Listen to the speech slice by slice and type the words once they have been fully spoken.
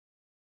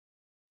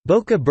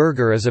Boca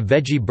Burger is a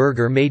veggie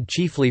burger made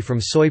chiefly from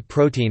soy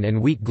protein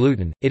and wheat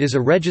gluten. It is a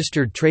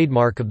registered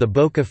trademark of the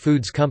Boca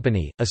Foods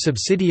Company, a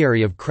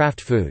subsidiary of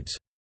Kraft Foods.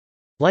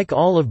 Like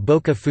all of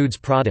Boca Foods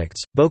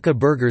products, Boca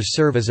Burgers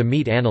serve as a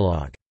meat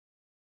analog.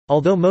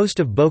 Although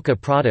most of Boca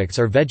products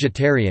are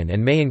vegetarian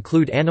and may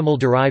include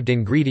animal-derived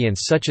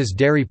ingredients such as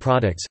dairy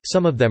products,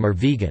 some of them are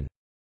vegan.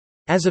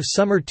 As of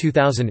summer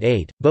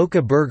 2008,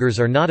 Boca Burgers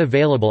are not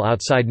available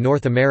outside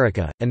North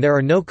America, and there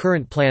are no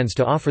current plans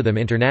to offer them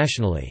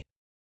internationally.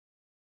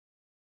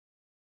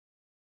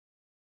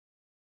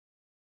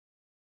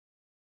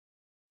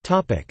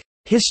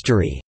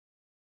 History.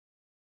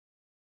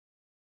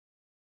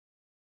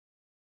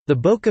 The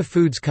Boca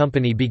Foods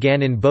Company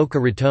began in Boca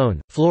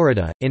Raton,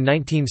 Florida, in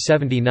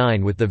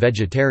 1979 with the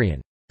vegetarian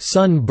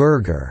Sun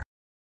Burger.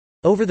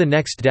 Over the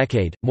next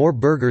decade, more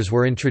burgers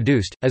were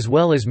introduced, as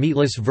well as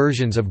meatless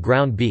versions of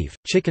ground beef,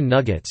 chicken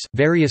nuggets,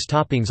 various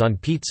toppings on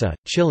pizza,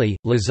 chili,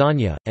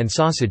 lasagna, and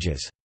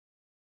sausages.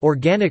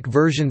 Organic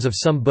versions of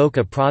some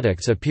Boca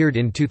products appeared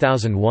in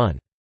 2001.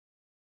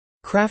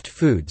 Kraft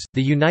Foods,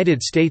 the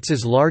United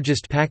States'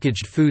 largest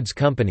packaged foods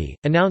company,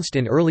 announced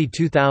in early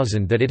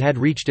 2000 that it had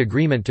reached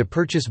agreement to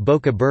purchase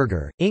Boca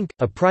Burger, Inc.,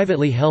 a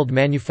privately held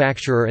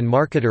manufacturer and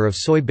marketer of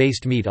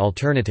soy-based meat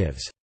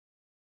alternatives.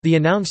 The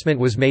announcement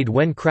was made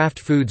when Kraft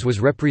Foods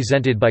was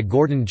represented by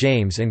Gordon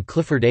James and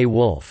Clifford A.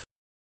 Wolf.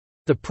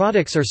 The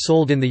products are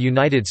sold in the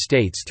United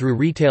States through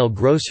retail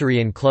grocery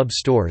and club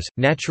stores,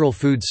 natural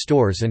food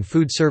stores and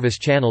food service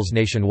channels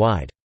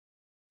nationwide.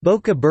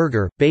 Boca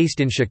Burger, based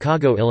in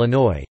Chicago,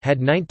 Illinois,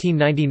 had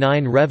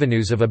 1999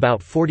 revenues of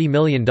about $40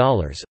 million,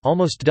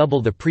 almost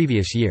double the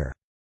previous year.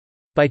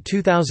 By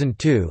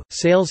 2002,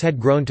 sales had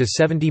grown to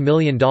 $70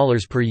 million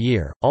per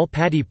year. All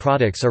patty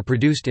products are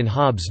produced in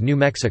Hobbs, New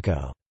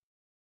Mexico.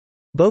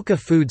 Boca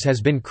Foods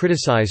has been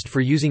criticized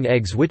for using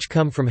eggs which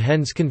come from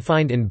hens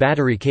confined in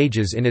battery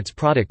cages in its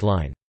product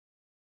line.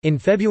 In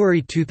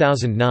February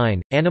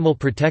 2009, animal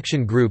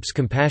protection groups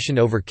Compassion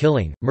Over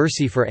Killing,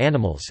 Mercy for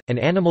Animals, and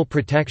Animal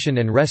Protection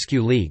and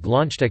Rescue League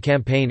launched a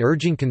campaign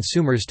urging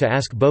consumers to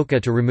ask Boca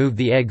to remove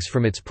the eggs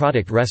from its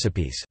product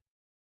recipes.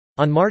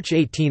 On March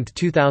 18,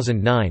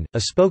 2009,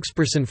 a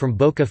spokesperson from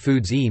Boca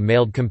Foods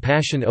emailed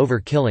Compassion Over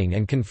Killing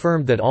and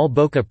confirmed that all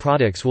Boca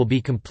products will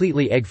be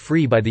completely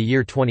egg-free by the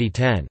year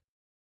 2010.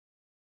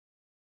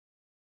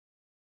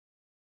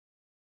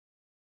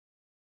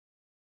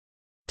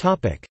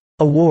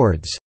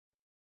 Awards.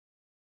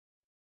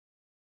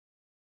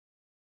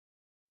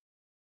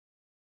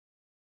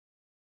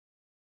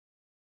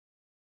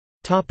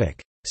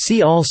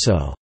 See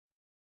also: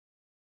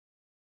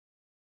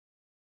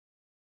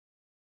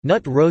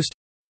 Nut roast,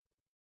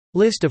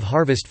 List of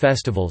harvest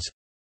festivals,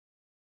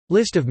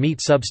 List of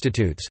meat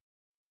substitutes,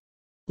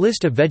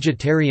 List of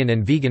vegetarian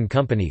and vegan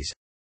companies,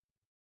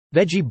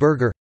 Veggie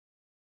burger,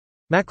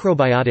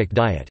 Macrobiotic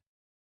diet.